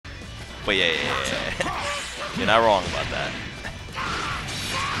But yeah. You're not wrong about that.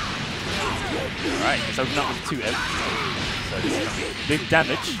 Alright, it's open up with 2 M. So this is big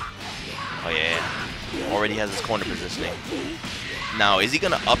damage. Oh yeah. Already has his corner positioning. Now, is he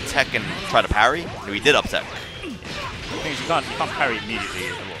gonna up tech and try to parry? No, he did up tech. The thing is, you can't parry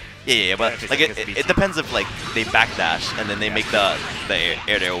immediately. Yeah, but like it depends if like they backdash and then they make the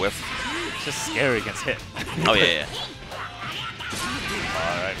air whiff. It's just scary against hit. Oh yeah.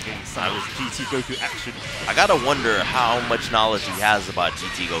 Alright, getting some of this GT Goku action. I gotta wonder how much knowledge he has about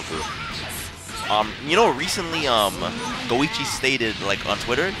GT Goku. You know, recently Goichi stated like on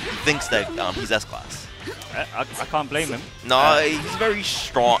Twitter he thinks that he's S-class. I can't blame him. No, he's very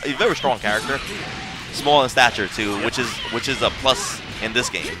strong. He's a very strong character. Small in stature too, yep. which is a plus in this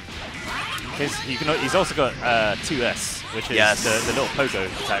game. He's also got 2S, which is the little pogo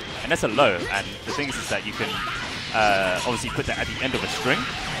attack, and that's a low. And the thing is that you can obviously put that at the end of a string.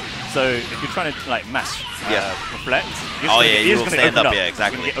 So if you're trying to like mash reflect, you will stand up. Yeah,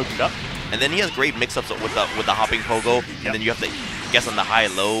 exactly. Get opened up. And then he has great mix-ups with the hopping pogo, and then you have to guess on the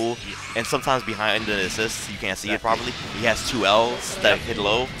high-low, and sometimes behind the assist you can't see it properly. He has 2 Ls that hit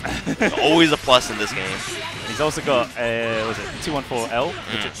low. Always a plus in this game. He's also got 214L,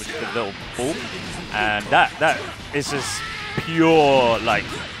 which is the little ball, and that is just pure like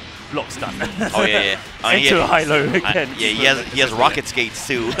block stun. Oh yeah. Into a high-low again. Yeah, he has rocket skates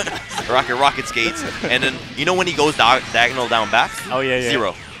too. rocket skates, and then you know when he goes diagonal down back. Oh yeah.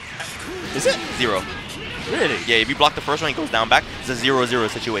 0. Is it? 0. Really? Yeah, if you block the first one, he goes down back. It's a 0-0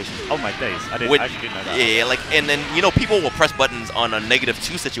 situation. Oh my days! I actually didn't know that. Yeah, like, and then you know people will press buttons on a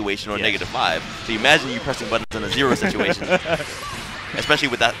 -2 situation or -5. So imagine you pressing buttons in a 0 situation, especially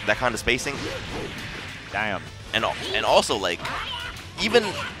with that kind of spacing. Damn. And also like, even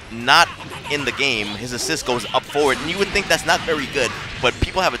not in the game, his assist goes up forward, and you would think that's not very good, but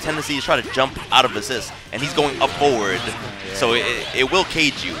people have a tendency to try to jump out of assist, and he's going up forward, so it will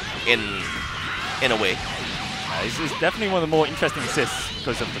cage you in a way. It's definitely one of the more interesting assists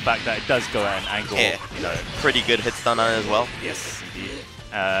because of the fact that it does go at an angle. Yeah, pretty good hit stun on it as well. Yes, indeed.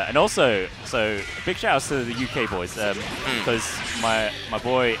 And also, so big shout outs to the UK boys because my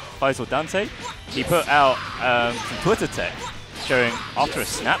boy Faisal Dante, he put out some Twitter tech showing after a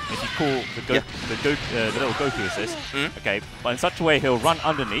snap, if you call the little Goku assist, okay, but in such a way he'll run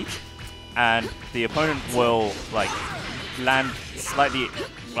underneath, and the opponent will like land slightly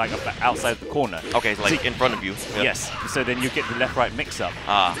like outside the corner. Okay, so like in front of you. Yep. Yes. So then you get the left-right mix-up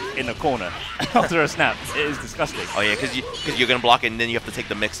in the corner after a snap. It is disgusting. Oh yeah, because you're gonna block it and then you have to take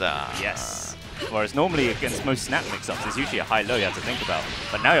the mix. Yes. Whereas normally against most snap mix-ups, there's usually a high-low you have to think about.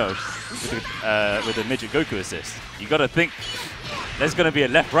 But now with the midget Goku assist, you got to think there's going to be a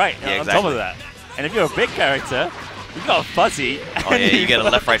left-right on top of that. And if you're a big character, you got a fuzzy. Oh yeah, you get a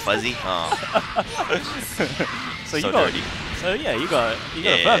left-right fuzzy. Oh. So you dirty. So yeah, you got to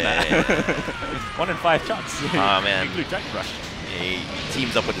firm that. 1 in 5 shots. Oh man. Include Dragon Rush. Yeah, he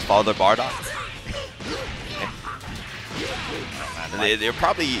teams up with his father Bardock. They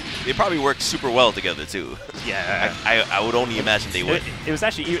probably work super well together too. Yeah, I would only imagine they would. It was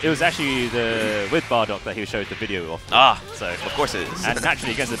actually with Bardock that he showed the video of. So of course it is. And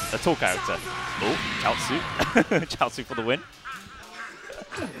naturally against a tall character. Oh, Chaozu, Chaozu for the win.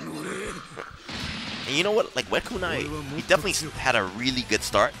 And you know what? Like Wet Kunai, he definitely had a really good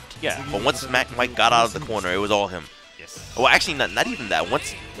start. Yeah. But once Mike got out of the corner, it was all him. Yes. Well, actually, not even that.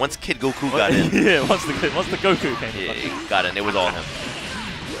 Once Kid Goku got in. Yeah. Once the Goku came in. He got in. It was all him.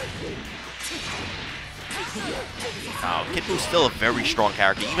 Now, Kid Buu's still a very strong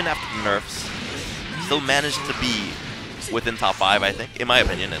character, even after the nerfs. Still managed to be within top 5, I think, in my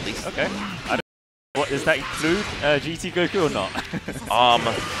opinion, at least. Okay. Does that include GT Goku or not?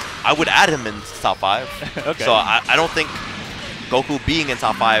 I would add him in top 5. Okay. So I don't think Goku being in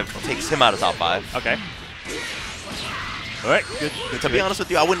top 5 takes him out of top 5. Okay. Alright, good. To be honest with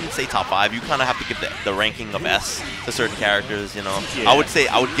you, I wouldn't say top 5. You kind of have to give the ranking of S to certain characters, you know. Yeah. I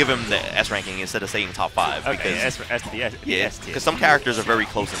would give him the S ranking instead of saying top 5. Okay, because, S to the S. Yeah, because some characters are very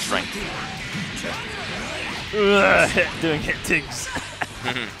close in strength. Doing hit tigs.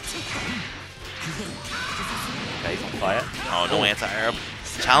 Okay, he's on fire. Oh, no anti-air.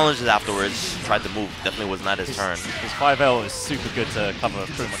 Challenges afterwards, tried to move. Definitely was not his turn. His 5L is super good to cover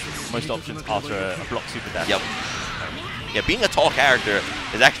pretty much most options after a block super dash. Yep. Yeah, being a tall character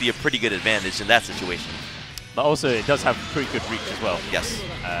is actually a pretty good advantage in that situation. But also, it does have pretty good reach as well. Yes.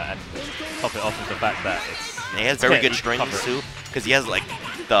 And top it off with the fact that he has very good strings too, because he has like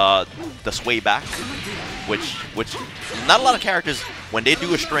the sway back. which not a lot of characters, when they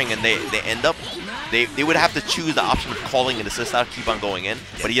do a string and they end up, they would have to choose the option of calling an assist out, keep on going in,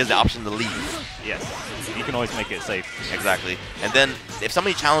 but he has the option to leave. Yes, you can always make it safe. Exactly. And then if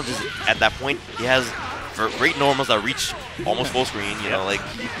somebody challenges at that point, he has great normals that reach almost full screen. You know, like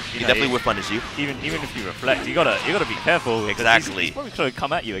he definitely would punish you. Even if you reflect, you gotta be careful. Exactly. He's probably trying to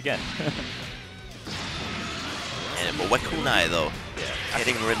come at you again. But what kunai though,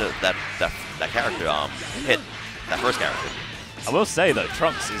 getting rid of that character hit that first character. I will say though,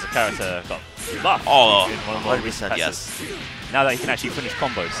 Trunks is a character that got buffed. Oh, in one of the 100% yes. Now that he can actually finish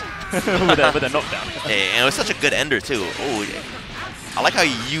combos with a knockdown. Hey, and it was such a good ender too. Oh, I like how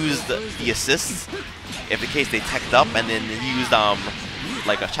he used the assists if in case they teched up, and then he used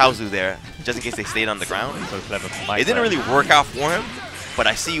like a Chaozu there just in case they stayed on the ground. So clever. It didn't really work out for him, but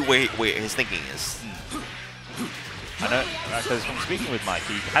I see where his thinking is. I know, because from speaking with Mike,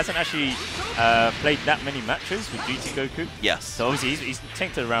 he hasn't actually played that many matches with GT Goku. Yes. So obviously he's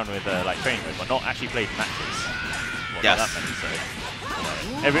tinkered around with like training mode, but not actually played matches. Well, yes. Not that many,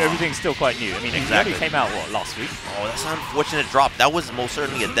 so everything's still quite new. I mean, exactly. He only came out, what, last week? Oh, that's an unfortunate drop. That was most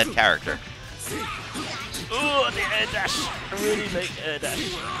certainly a dead character. Oh, the air dash. I really like air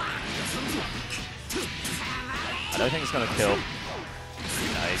dash. I don't think it's going to kill.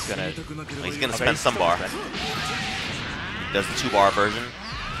 No, he's gonna spend some bar. Does the 2-bar version.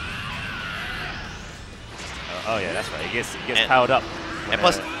 Oh yeah, that's right. He gets powered up. And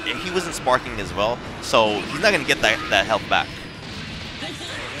plus, he wasn't sparking as well, so he's not gonna get that health back.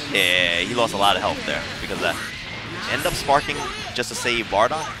 Yeah, he lost a lot of health there because of that. End up sparking just to save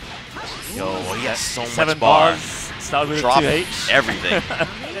Bardock. Yo, he has so much bar. Started with Drop 2H. Everything.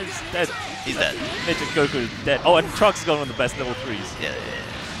 He's dead. He's dead. Ninja Goku is dead. Oh, and Trunks is going on the best level 3s. Yeah.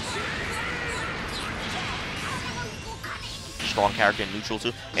 Strong character in neutral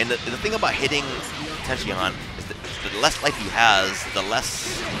too. And the thing about hitting Tenshinhan is that the less life he has, the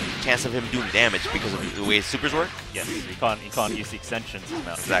less chance of him doing damage because of the way his supers work. Yes, you can't use the extensions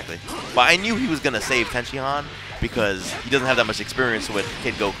now. Exactly. But I knew he was gonna save Tenshinhan because he doesn't have that much experience with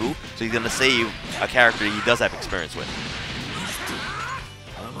Kid Goku, so he's gonna save a character he does have experience with.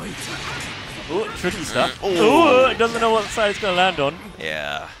 Ooh, tricky stuff. Ooh, doesn't know what side it's gonna land on.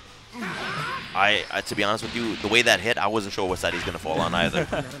 Yeah. I to be honest with you, the way that hit, I wasn't sure what side he's gonna fall on either.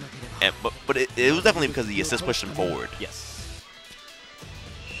 But it was definitely because the assist pushed him forward. Yes.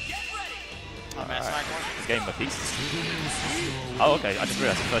 Right. Game a piece. Oh, okay. I just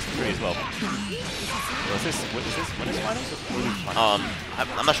realized the first 3 as well. Is this winners finals or losers finals?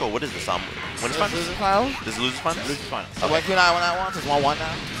 I'm not sure. What is this? Winners finals? Losers finals? This is losers finals? Losers finals. So when Kunai won that once, it's 1-1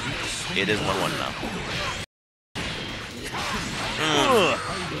 now? It is 1-1 now.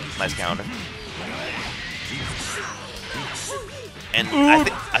 Nice counter. And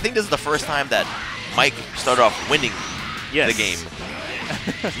I think this is the first time that Mike started off winning the game.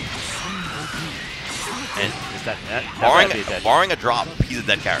 And is that barring a drop, he's a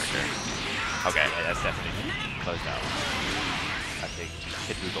dead character. Okay. Yeah, that's definitely closed out. I think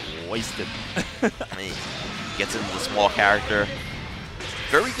Kid Buu got wasted. He gets into the small character.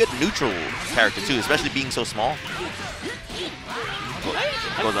 Very good neutral character too, especially being so small.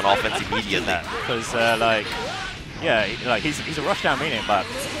 Goes on offense immediately. Because he's a rushdown meaning, but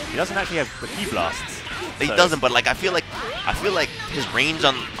he doesn't actually have the key blasts. He doesn't, but like I feel like his range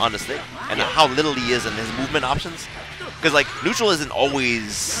on the stick and how little he is and his movement options. Because like neutral isn't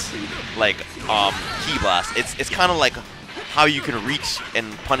always like key blast. It's kind of like how you can reach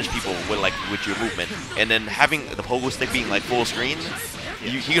and punish people with your movement, and then having the pogo stick being like full screen,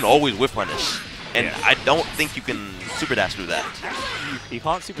 you can always whiff punish. And I don't think you can super dash through that. You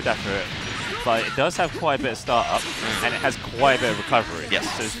can't super dash through it, but it does have quite a bit of startup, and it has quite a bit of recovery. Yes.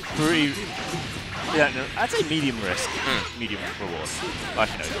 So it's pretty. Yeah, no, I'd say medium risk, medium reward.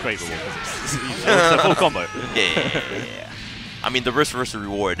 Actually, no, it's great reward because it's a full combo. Yeah. I mean, the risk versus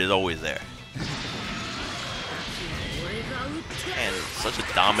reward is always there. And such a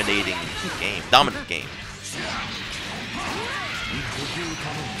dominant game. Okay. I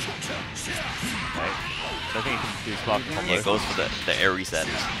don't think he can do spark combo. Yeah, it goes for the air reset.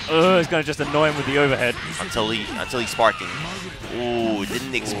 It's gonna just annoy him with the overhead until he's sparking. Ooh,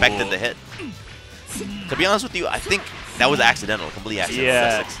 didn't expect it to hit. To be honest with you, I think that was accidental, completely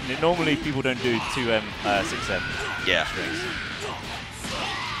accidental. Yeah, normally people don't do 2M, 6M. Yeah. Strings.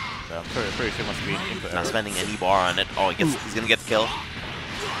 So I'm pretty sure it must be an input. Not spending any bar on it. Oh, he's gonna get the kill.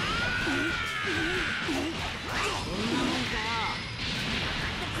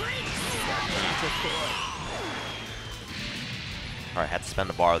 Alright, had to spend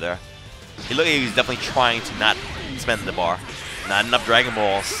the bar there. He looked like he was definitely trying to not spend the bar. Not enough Dragon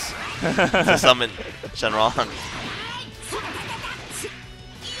Balls. to summon Shenron.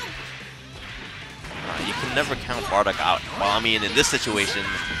 You can never count Bardock out. Well, I mean, in this situation,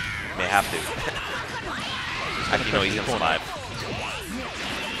 you may have to. Actually, no, he's gonna survive.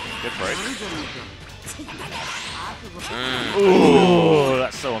 Good break. Ooh,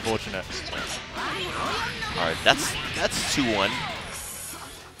 that's so unfortunate. All right, that's 2-1.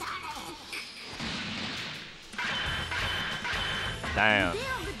 Damn.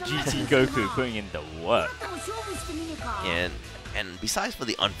 GT Goku putting in the work. And besides for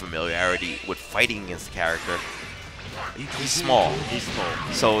the unfamiliarity with fighting against the character, he's small. He's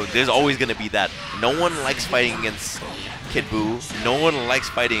small. So there's always going to be that. No one likes fighting against Kid Buu. No one likes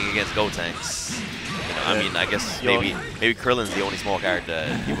fighting against Gotenks. You know, I mean, I guess maybe Krillin's the only small character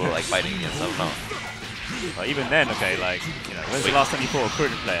people like fighting against. I don't know. Well, even then, okay, like, you know, when's the last time you fought a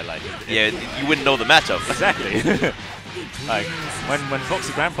Krillin player? Like, yeah, you wouldn't know the matchup. Exactly. Like when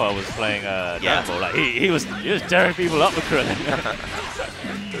Foxy Grandpa was playing Dragon Ball, like he was tearing people up with Krillin.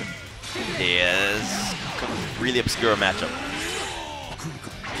 Yeah, it's a really obscure matchup.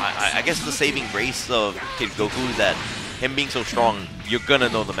 I guess the saving grace of Kid Goku is that him being so strong, you're gonna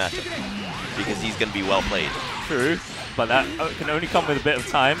know the matchup because he's gonna be well played. True, but that can only come with a bit of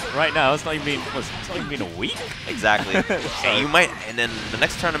time. Right now, it's not even been a week. Exactly. And you might, and then the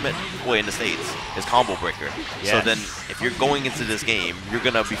next tournament, in the States, is Combo Breaker. Yes. So then, if you're going into this game, you're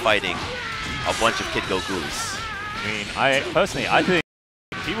gonna be fighting a bunch of Kid Gokus. I mean, I think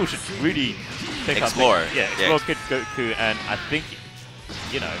people should really explore. Explore Kid Goku, and I think,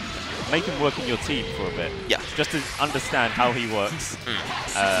 you know, make him work in your team for a bit. Yeah. Just to understand how he works.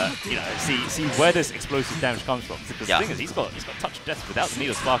 You know, see where this explosive damage comes from. Because the thing is, he's got touch of death without the need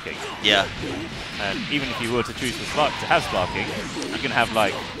of sparking. Yeah. And even if you were to choose to have sparking, you can have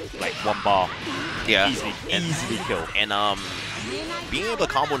like 1 bar. Yeah. Easily kill. And being able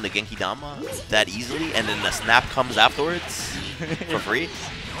to combo into Genki Dama that easily, and then the snap comes afterwards for free.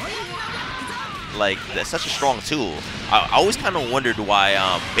 Like, that's such a strong tool. I always kind of wondered why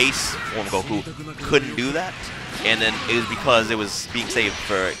base form Goku couldn't do that, and then it was because it was being saved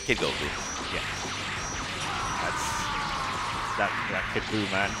for Kid Goku. Yeah. That's that Kid Buu,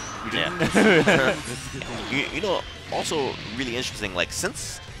 man. Yeah. you know, also really interesting, like,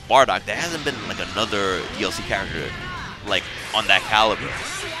 since Bardock, there hasn't been, like, another DLC character, like, on that caliber.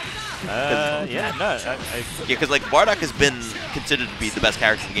 Because like Bardock has been considered to be the best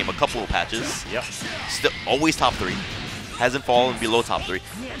character in the game a couple of patches. Yep. Still always top 3. Hasn't fallen below top 3.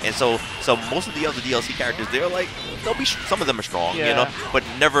 And so most of the other DLC characters, they're like, some of them are strong, you know, but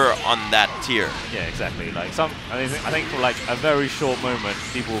never on that tier. Yeah, exactly. Like I think for like a very short moment,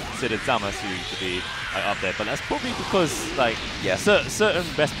 people considered Zamasu to be up there, but that's probably because like certain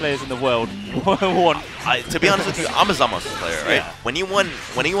best players in the world want. To be honest with you, I'm a Zamasu player, right? Yeah. When he won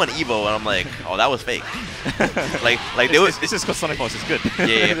Evo, and I'm like, oh, that was fake. It's just because Sonic Force is good.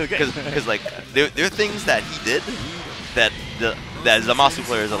 Yeah, because like there are things that he did that Zamasu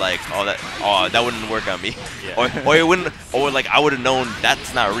players are like, oh, that wouldn't work on me, or it wouldn't, or like I would have known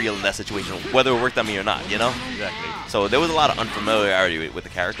that's not real in that situation, whether it worked on me or not, you know? Exactly. So there was a lot of unfamiliarity with the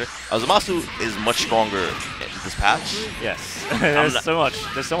character. Zamasu is much stronger in this patch. Yes. There's so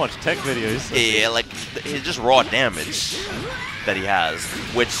much tech videos. Yeah, like it's just raw damage that he has,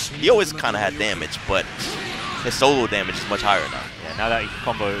 which he always kind of had damage, but his solo damage is much higher now. Yeah, now that he can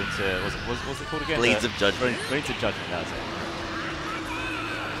combo into what's it called again? Blades of Judgment. Blades of Judgment. That's it.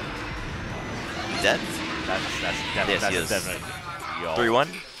 He's dead? That's he is. definitely. 3-1?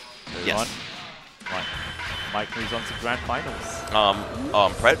 Yes. Mike moves on to Grand Finals.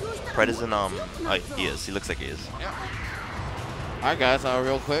 Pred is in, he is. He looks like he is. Yeah. Alright guys,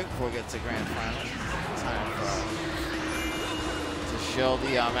 real quick, before we get to Grand Finals, time to show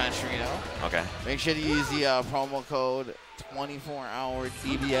the match arena. Okay. Make sure to use the promo code 24-hour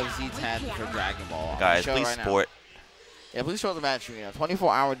DBFZ10 for Dragon Ball. Guys, please support. Yeah, please show the match arena.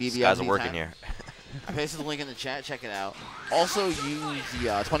 24-hour DBFZ10. These guys are working here. I pasted the link in the chat. Check it out. Also, use the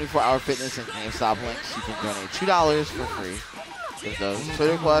 24-hour fitness and GameStop links. You can donate $2 for free with those.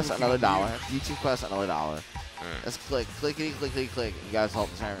 Twitter Quest, another $1. YouTube Quest, another $1. Let's click. Clickety, clickety, click. You guys help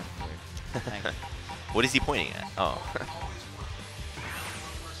the tournament. Thank you. What is he pointing at? Oh.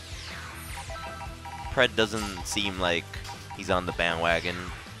 Pred doesn't seem like he's on the bandwagon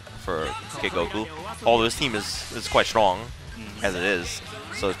for Kid Goku. Although his team is quite strong as it is,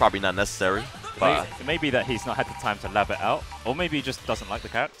 so it's probably not necessary. But it may be that he's not had the time to lab it out, or maybe he just doesn't like the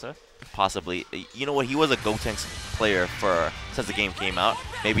character. Possibly. You know what? He was a Gotenks player since the game came out.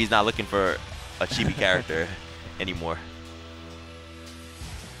 Maybe he's not looking for a chibi character anymore.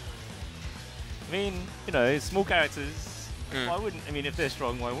 I mean, you know, small characters Why wouldn't? I mean, if they're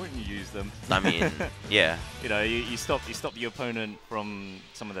strong, why wouldn't you use them? I mean, yeah. You know, you stop the opponent from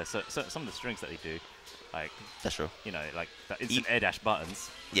some of their some of the strings that they do, like That's true. you know, like the instant air dash buttons.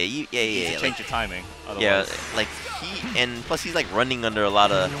 Yeah, You yeah. change your timing. Yeah, Otherwise. like and plus he's like running under a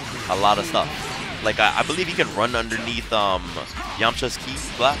lot of stuff. Like I believe he can run underneath Yamcha's key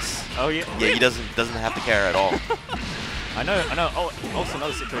glass. Oh yeah. Yeah, he doesn't have to care at all. I know. Oh, also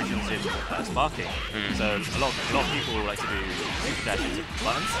another situation is in sparking. So a lot of people like to do super dash into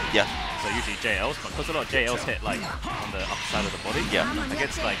buttons. Yeah. So usually JLs, but because a lot of JLs hit like on the upper side of the body. Yeah.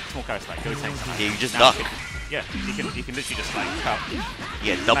 Against like small characters like Gotenks. Yeah, you just now duck. You can literally just like crouch.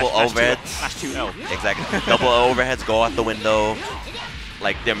 Yeah, double Smash overheads. Smash 2L. Exactly. Double overheads go out the window.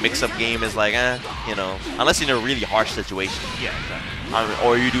 Like their mix-up game is like, you know, unless you're in a really harsh situation. Yeah, exactly.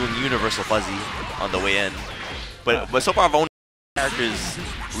 Or you're doing universal fuzzy on the way in. But so far I've only characters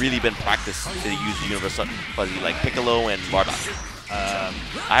really been practiced to use universal fuzzy, like Piccolo and Bardock.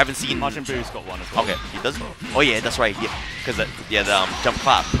 I haven't seen. Majin Buu's got one as well. Okay, he does. Oh yeah, that's right. Yeah, because the jump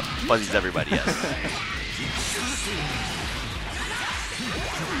clap fuzzies everybody. Yes.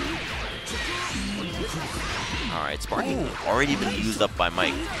 All right, sparking already been used up by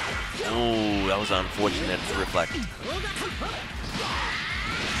Mike. Oh, that was an unfortunate reflect.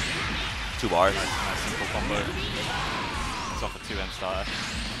 2 bars. Nice simple combo. It's off a 2M starter.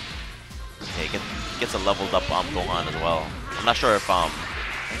 Yeah, he gets a leveled up Gohan as well. I'm not sure if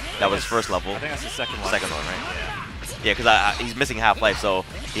that was first level. I think that's the second one. Second one, right? Yeah, because he's missing half-life, so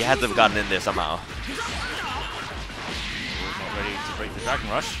he had to have gotten in there somehow. Not ready to break the Dragon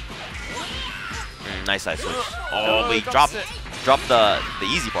Rush. Nice side switch. Oh, but he dropped the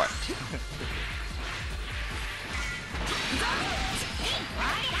easy part.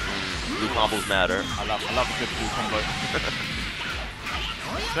 Blue combos matter. I love a good blue combo.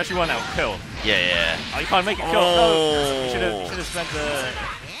 Especially one that will kill. Yeah. Oh, you can't make it kill. Oh. No. Should have spent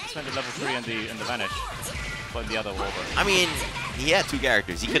the level 3 and the vanish. But the other wall. I mean, he had 2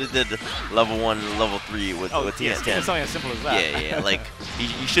 characters. He could have did level 1, level 3 with yeah, TS10. something as simple as that. Yeah. Like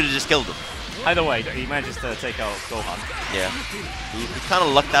you should have just killed him. Either way, he manages to take out Gohan. Yeah. He kind of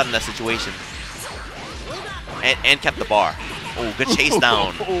lucked out in that situation. And kept the bar. Oh, good chase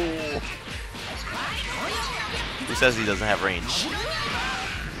down. Who says he doesn't have range?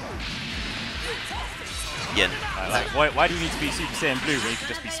 Yeah. Why do you need to be Super Saiyan Blue when you can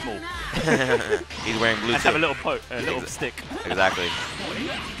just be small? He's wearing blue. And have a little stick. Exactly.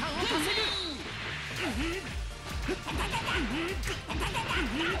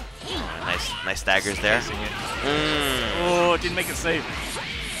 Nice staggers there. Oh, didn't make it safe.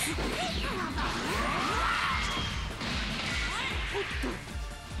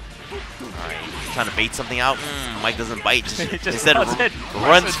 Alright, trying to bait something out. Mike doesn't bite. Just instead started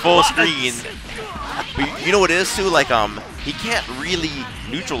runs full screen. But you know what it is too? Like he can't really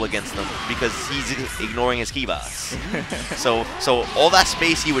neutral against them because he's ignoring his key boss. so all that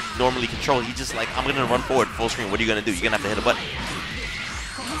space he would normally control, he's just like, I'm gonna run forward full screen. What are you gonna do? You're gonna have to hit a button.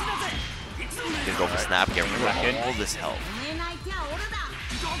 Gonna go for snap, get rid of all this health.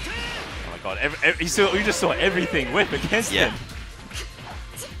 Oh my god, you just saw everything whip against him.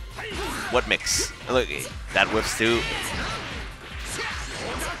 What mix? Look, that whips too.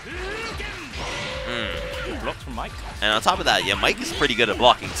 Blocked from Mike. And on top of that, yeah, Mike is pretty good at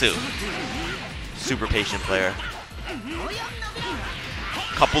blocking too. Super patient player.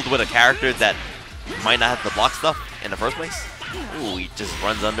 Coupled with a character that might not have to block stuff in the first place. Ooh, he just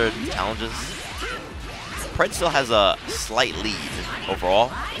runs under, challenges. Pred still has a slight lead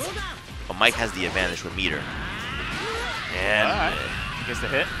overall, but Mike has the advantage with meter. And gets the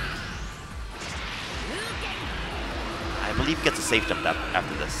hit. I believe he gets a safe jump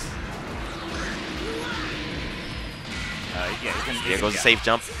after this. There goes a safe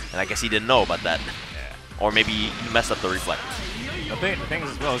jump, and I guess he didn't know about that. Yeah. Or maybe he messed up the reflect. The thing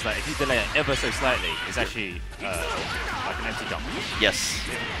as well is that if you delay it ever so slightly, it's actually like an empty jump. Yes.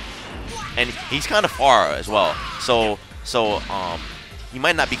 And he's kind of far as well, so he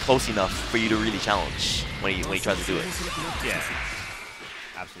might not be close enough for you to really challenge when he tries to do it. Yeah,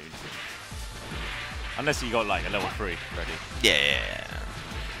 absolutely. Unless you got like a level 3 ready. Yeah.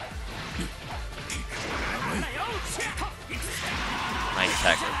 Nice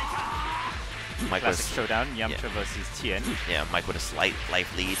tech. Mike Classic showdown, Yamcha versus Tien. Yeah, Mike with a slight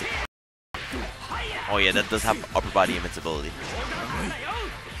life lead. Oh yeah, that does have upper body invincibility.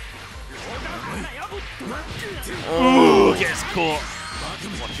 Oh, gets caught.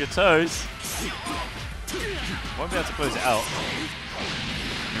 Watch your toes. Won't be able to close it out.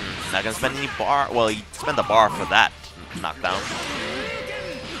 Not gonna spend any bar. Well, he spent a bar for that knockdown.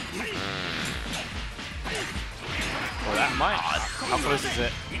 Well, that might. How close is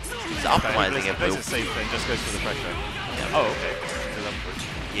it? He's optimizing it, plays it safe and just goes for the pressure. Yeah. Oh, okay.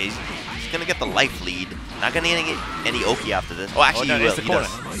 Yeah, he's gonna get the life lead. Not gonna get any Oki after this. Oh, actually, no, he will. the He corner.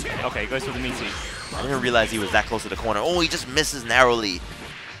 does. Okay, he goes for the meaty. I didn't realize he was that close to the corner. Oh, he just misses narrowly.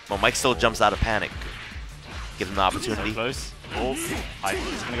 But Mike still jumps out of panic. Give him the opportunity. So close. Oh, high.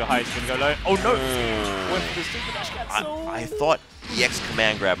 He's gonna go high. He's gonna go low. Oh no! Went for the stupid dash cancel. I thought EX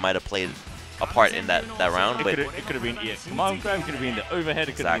command grab might have played a part in that round, but it could have been EX command grab. It could have been the overhead.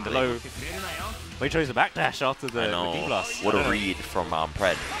 It could have been the low. But he chose the backdash after the D blast. What a read from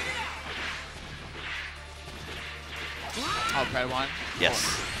Pred. Oh, Pred won?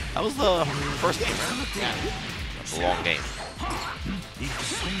 Yes. That was the first game, right? Yeah. That's a long game.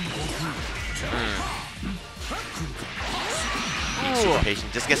 Being super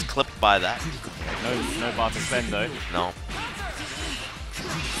patient. Just gets clipped by that. No bar to spend though. No.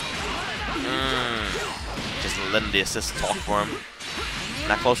 Just letting the assist talk for him.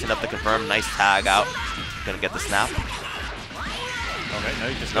 Not close enough to confirm. Nice tag out. Gonna get the snap. Okay, no,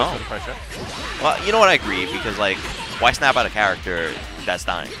 he just goes for the pressure. Well, you know what? I agree, because, like, why snap out a character that's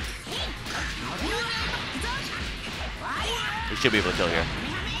dying? We should be able to kill here.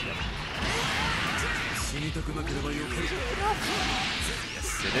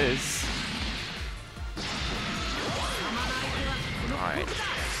 Yes, it is. Alright.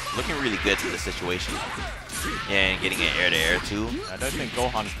 Looking really good in this situation. And getting an air-to-air, too. I don't think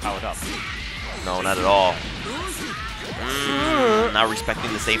Gohan's powered up. No, not at all. Not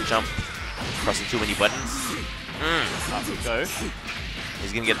respecting the safe jump. Pressing too many buttons. Up we go.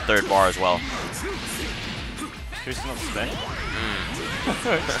 He's going to get the third bar as well. Who's not spent?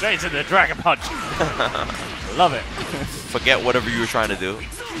 Straight to the Dragon Punch. Love it. Forget whatever you were trying to do.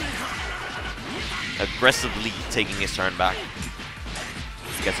 Aggressively taking his turn back.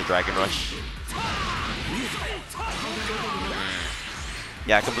 Gets a Dragon Rush.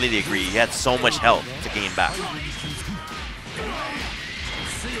 Yeah, I completely agree. He had so much health to gain back.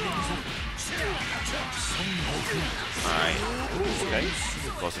 Alright. Okay.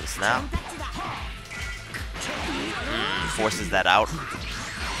 Goes to the snap. Forces that out.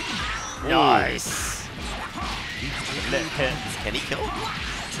 Nice. Can he kill?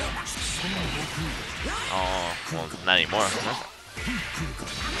 Oh, well, not anymore.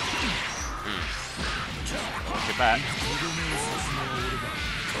 Get back.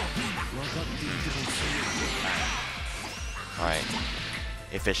 Alright.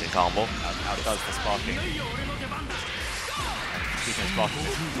 Efficient combo. Outdoes the sparking. Speaking of sparking,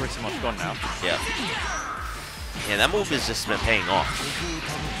 it's pretty much gone now. Yeah. Yeah, that move has just been paying off.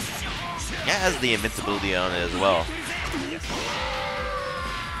 Yeah, it has the invincibility on it as well. Yes.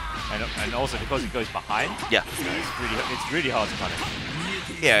 And also because it goes behind. Yeah. It's really hard to punish.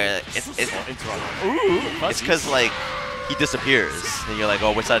 Yeah, it's because like he disappears, and you're like,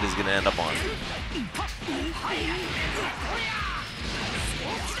 oh, which side is he gonna end up on?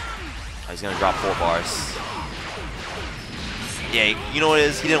 Oh, he's gonna drop 4 bars. Yeah, you know what it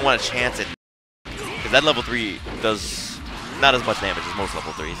is? He didn't want to chance it because that level 3 does not as much damage as most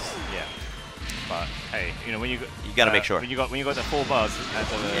level 3s. Yeah. But hey, you know when you gotta make sure when you got the 4 bars at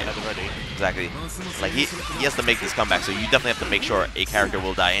the ready. Exactly. Like he has to make this comeback, so you definitely have to make sure a character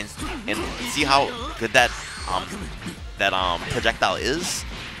will die and see how good that projectile is.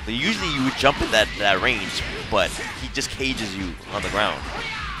 So usually you would jump at that range, but he just cages you on the ground,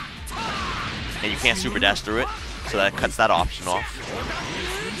 and you can't super dash through it, so that cuts that option off.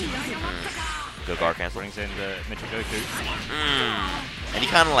 Good guard cancel. Brings in the Michigoku. And he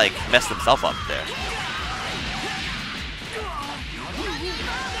kind of like messed himself up there.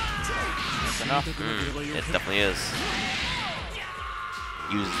 That's enough. It definitely is.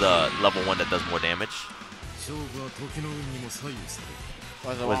 Use the level 1 that does more damage.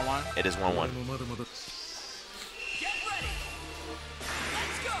 Was it 1-1? It is 1-1.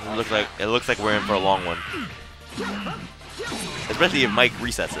 It looks like we're in for a long one. Especially if Mike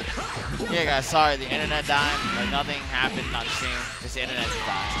resets it. Yeah, guys, sorry, the internet died. Like, nothing happened on stream. Just the internet just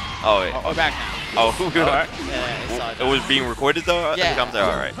died. Oh, wait. We're back now. Oh, we Alright. Yeah, it was being recorded though? Yeah.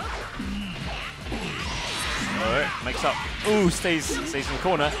 Alright. Alright, makes up. Ooh, stays in the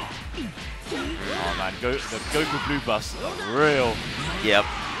corner. Oh man, the Goku Blue Bust, real. Yep.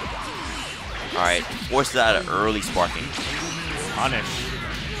 Alright, forces out an early sparking. Punish.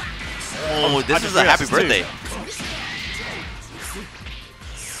 Oh, this is a happy birthday.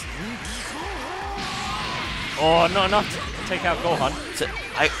 Oh, not enough to take out Gohan. So,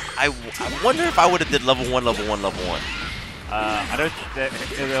 I wonder if I would have did level 1. I don't.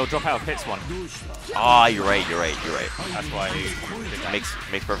 They'll drop out of hits 1. Ah, you're right. That's why he did that.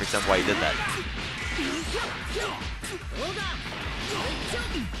 Makes perfect sense why he did that.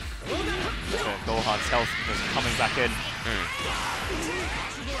 Look at Gohan's health just coming back in.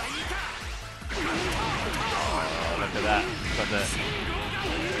 Oh, look at that. Got the,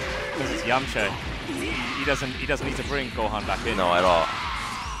 because it's Yamcha. He doesn't need to bring Gohan back in. No, at all.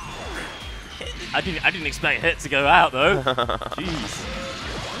 I didn't expect hit to go out though. Jeez.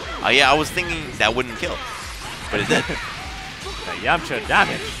 Yeah, I was thinking that wouldn't kill, but it did. Yamcha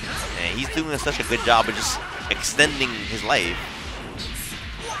damage. And he's doing such a good job of just extending his life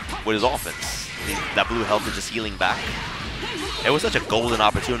with his offense. That blue health is just healing back. It was such a golden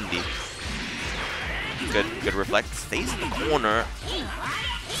opportunity. Good reflect. Stays in the corner.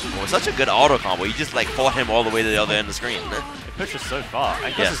 Well, such a good auto combo. You just like fought him all the way to the other end of the screen. It pushes so far,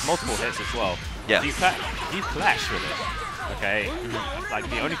 and because it's multiple hits as well. Yeah. You clash with it. Okay. Like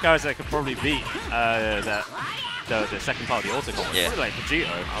the only character that could probably beat the second part of the auto combo. Yeah. Probably like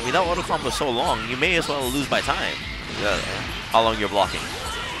Vegito. I mean, that auto combo is so long, you may as well lose by time. How long you're blocking.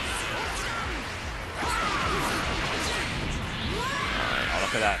 Oh,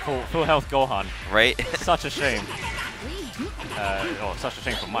 look at that. Full health Gohan. Right? Such a shame. Such a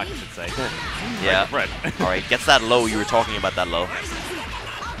shame for Mike, I should say. Yeah. Bread. Alright, gets that low. You were talking about that low.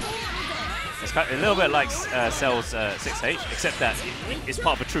 It's kind of a little bit like Cell's 6H, except that it's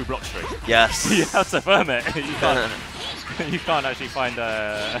part of a true block string. Yes. You have to firm it. You can't actually find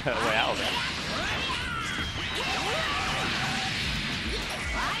a way out of it.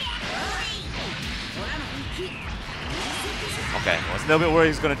 Okay. I was a little bit worried he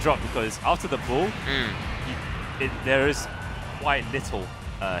was going to drop because after the ball, there is quite little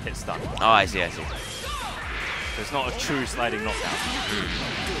hit stun. Oh, I see. So it's not a true sliding knockdown.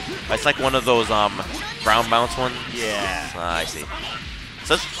 It's like one of those ground bounce ones. Yeah. I see.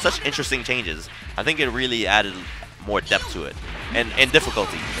 Such interesting changes. I think it really added more depth to it, and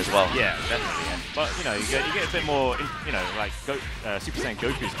difficulty as well. Yeah, definitely. Yeah. But you know, you get a bit more. Like Super Saiyan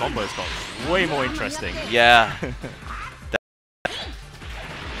Goku's combos got way more interesting. Yeah.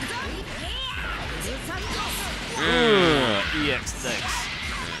 EX6.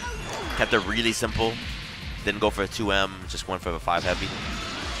 Kept it really simple. Didn't go for a 2M, just went for a 5 heavy.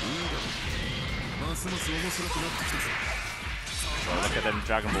 So look at them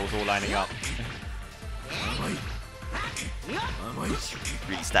Dragon Balls all lining up.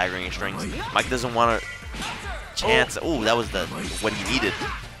 Really staggering in strings. Mike doesn't want a chance. Oh, that was what he needed.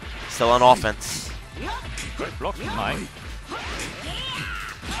 Still on offense. Great block from Mike.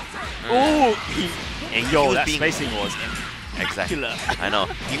 Oh, And that spacing was exactly. I know.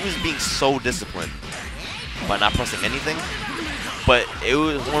 He was being so disciplined by not pressing anything, but it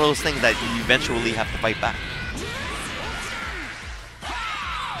was one of those things that you eventually have to fight back.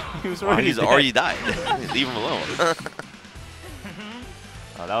 He's already died. Leave him alone.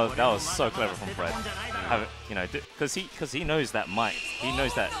 Oh, that was so clever from Fred. Because he knows that Mike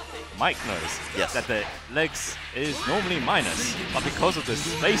knows Yes. that the legs is normally minus, but because of the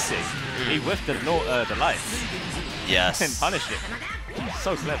spacing, he whiffed the lights. Yes. And punished it.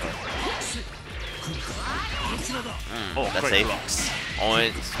 So clever. That's great safe. blocks. Oh,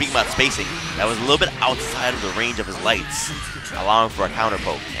 and speaking about spacing, that was a little bit outside of the range of his lights, allowing for a counter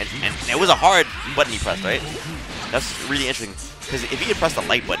poke. And it was a hard button he pressed, right? That's really interesting. Because if he had pressed the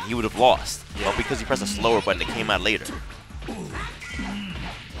light button, he would have lost. Yeah. But because he pressed a slower button, it came out later.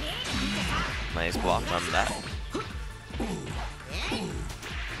 Nice block on that.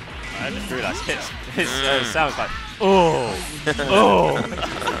 I just realized his sounds like, oh.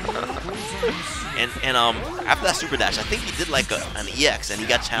 And after that super dash, I think he did like an EX, and he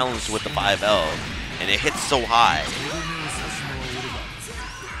got challenged with the 5L, and it hit so high.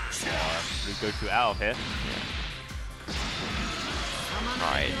 We go through out of here.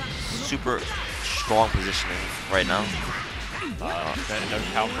 Alright, super strong positioning right now. Don't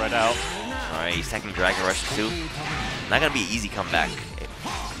count Fred out. Alright, he's taking Dragon Rush too. Not gonna be an easy comeback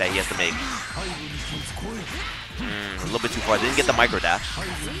that he has to make. A little bit too far. Didn't get the micro dash. Oh,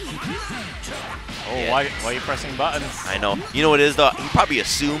 yeah. Why are you pressing buttons? I know. You know what it is though? He probably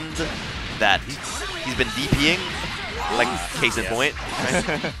assumed that he's been DPing, like case in point,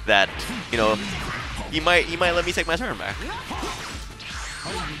 right? That he might let me take my turn back.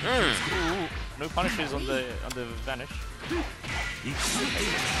 Ooh, no punishes on the vanish.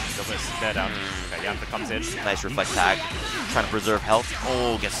 Stare down. Okay, Yamcha comes in. Nice reflect tag. Trying to preserve health.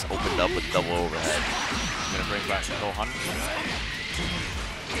 Oh, gets opened up with double overhead. I'm gonna bring back Gohan.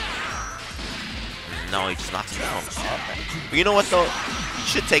 No, he just knocks him down. Okay. But you know what though? You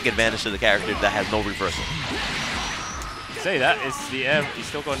should take advantage of the character that has no reversal. Say that, it's the air. He's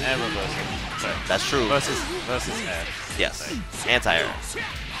still got an air reversal. So that's true. Versus air. Yes. Anti-air.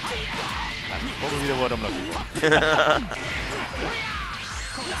 That's probably the word I'm looking for.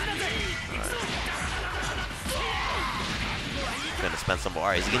 Gonna spend some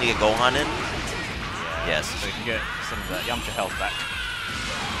more. Is he gonna get Gohan in? Yeah, Yes. So he can get some of that Yamcha health back.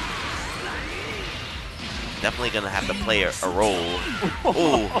 Definitely gonna have to play a role.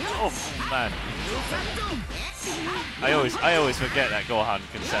 Ooh. Oh man. I always forget that Gohan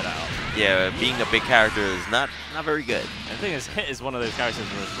can set out. Yeah, being a big character is not very good. And the thing is, Hit is one of those characters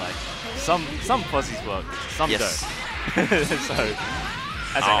where it's like some fuzzies work, some Yes. don't. So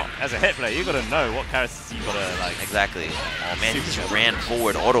as a Hit player, you gotta know what characters you gotta like. Exactly. Oh man, he just Super ran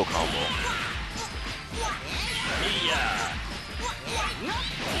forward auto combo. Yeah.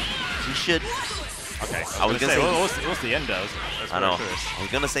 He should. Okay. I was gonna say, what's the end of? I know. I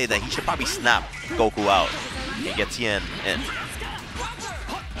was gonna say that he should probably snap Goku out and get Tien in.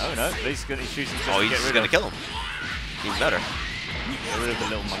 Oh no, he's shooting just Oh, to he's get just rid gonna of, kill him. Even better. get rid of the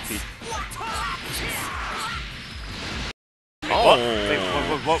little monkey. Oh.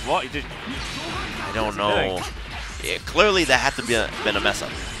 What? He did. I don't know. Yeah, clearly that had to be been a mess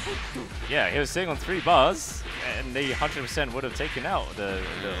up. Yeah, he was sitting on 3 bars, and they 100% would have taken out the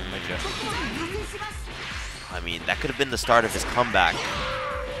little midget. I mean, that could have been the start of his comeback,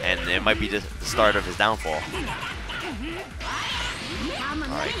 and it might be the start of his downfall.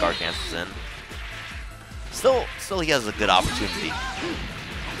 All right, guard cancels in. Still, he has a good opportunity.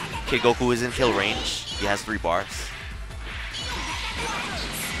 Kid Goku is in kill range. He has 3 bars.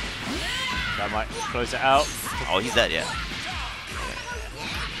 That might close it out. Oh, he's dead, yeah.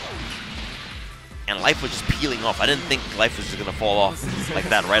 And life was just peeling off. I didn't think life was just gonna fall off like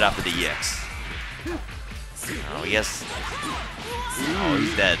that right after the EX. Oh, yes. Oh,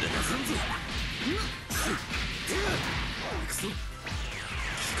 he's dead.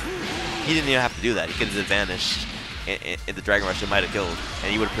 He didn't even have to do that. He could have vanished in the Dragon Rush. It might have killed,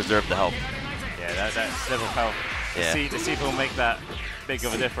 and he would have preserved the health. Yeah, that slip of health. Yeah. Let's see if it will make that big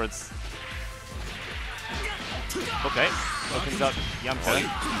of a difference. Okay, opens up Yamcha. Oh, he's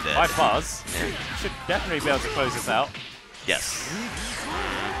dead. 5 bars. Yeah. Should definitely be able to close this out. Yes.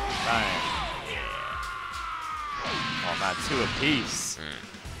 Bang. Oh man, 2 apiece.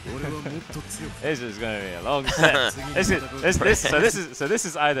 This is going to be a long set. So this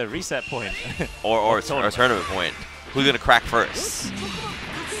is either reset point or a tournament point. Who's gonna crack first?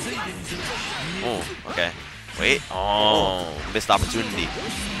 Oh, okay. Wait. Oh, missed opportunity.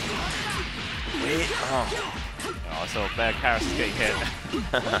 Wait. Oh. Oh, so bad Karas is getting hit.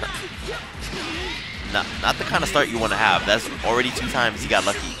 Not the kind of start you want to have. That's already 2 times he got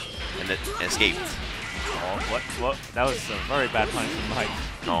lucky and it escaped. Oh, what? That was a very bad punch from Mike.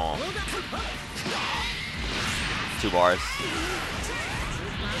 Oh. 2 bars.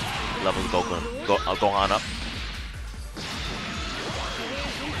 Levels Gohan up.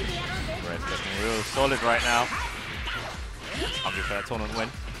 Red's looking real solid right now. Hungry for that tournament win.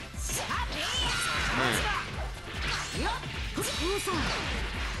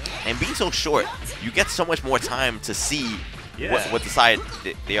 And being so short, you get so much more time to see Yeah. what the side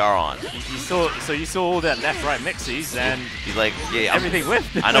they are on. You saw all that left-right mixies, and He's like, yeah, everything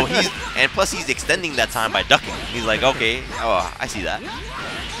whiffed. I know and plus he's extending that time by ducking. He's like, okay, oh, I see that.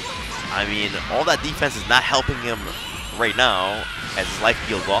 I mean, all that defense is not helping him right now as his life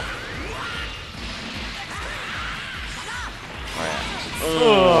peels off. All right.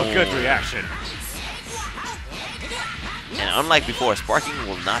 Oh, good reaction. And unlike before, sparking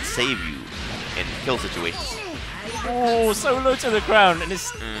will not save you in kill situations. Oh, so low to the ground, and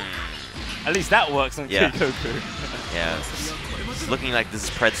it's at least that works on Yeah. Kid Goku. Yeah, it's looking like this is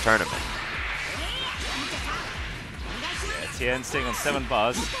Pred's tournament. Yeah, Tien sitting on 7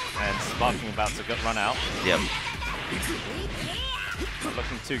 bars, and Sparking about to run out. Yep. Not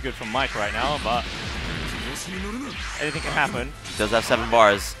looking too good from Mike right now, but anything can happen. He does have 7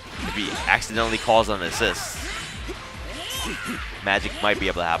 bars. If he accidentally calls on an assist, magic might be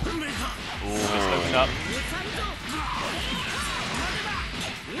able to happen. Just open up.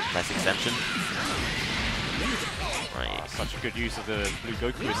 Nice extension. Right. Such a good use of the blue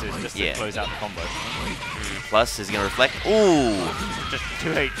Goku assist just to Yeah. close out the combo. Plus, is he gonna reflect? Ooh, Just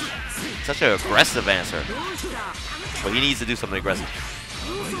 2H. such an aggressive answer. But he needs to do something aggressive.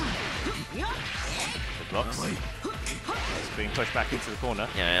 The blocks. It's being pushed back into the corner.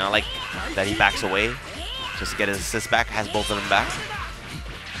 Yeah, and I like that he backs away just to get his assist back. Has both of them back.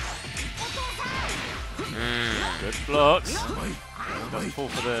 Good blocks. Doesn't fall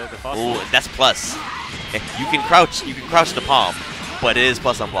for the fast Ooh, one. that's plus. You can crouch the palm, but it is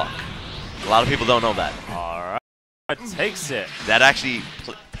plus on block. A lot of people don't know that. Alright. Takes it. That actually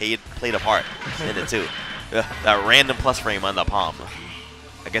played a part in it too. That random plus frame on the palm.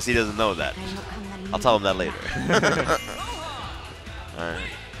 guess he doesn't know that. I'll tell him that later. Alright.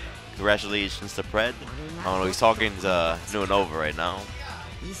 Congratulations to Pred. I don't know, he's talking to New and Over right now.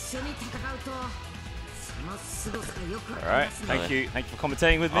 Alright, thank you for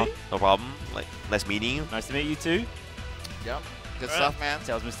commentating with me. No problem. Like, nice meeting you. Nice to meet you too. Yep. Good stuff, man.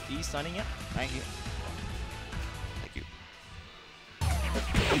 Tells Mr. E signing out. Thank you. Thank you.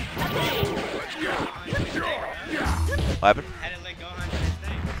 What happened?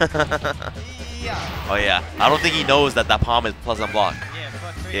 Oh yeah. I don't think he knows that palm is plus unblock.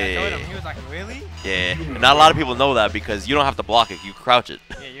 Yeah, I told him. He was like, really? Yeah. And not a lot of people know that because you don't have to block it. You crouch it.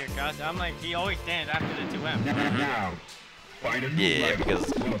 Yeah, you're crouching. I'm like, he always stands after the 2M. Yeah,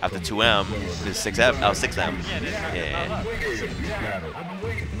 because after 2M, there's 6M. Oh, 6M. Yeah.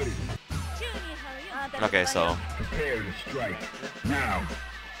 Okay, so. Prepare to strike. Now.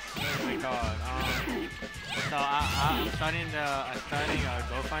 Oh my god. So I'm starting a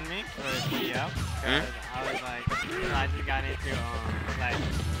GoFundMe for CDL. I was like, I just got into like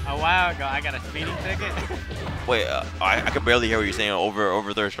a while ago. I got a speeding ticket. Wait, I could barely hear what you're saying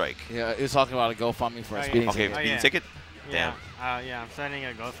over third strike. Yeah, he was talking about a GoFundMe for a speeding Okay, ticket. speeding ticket. Yeah, yeah, I'm starting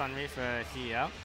a GoFundMe for CDL.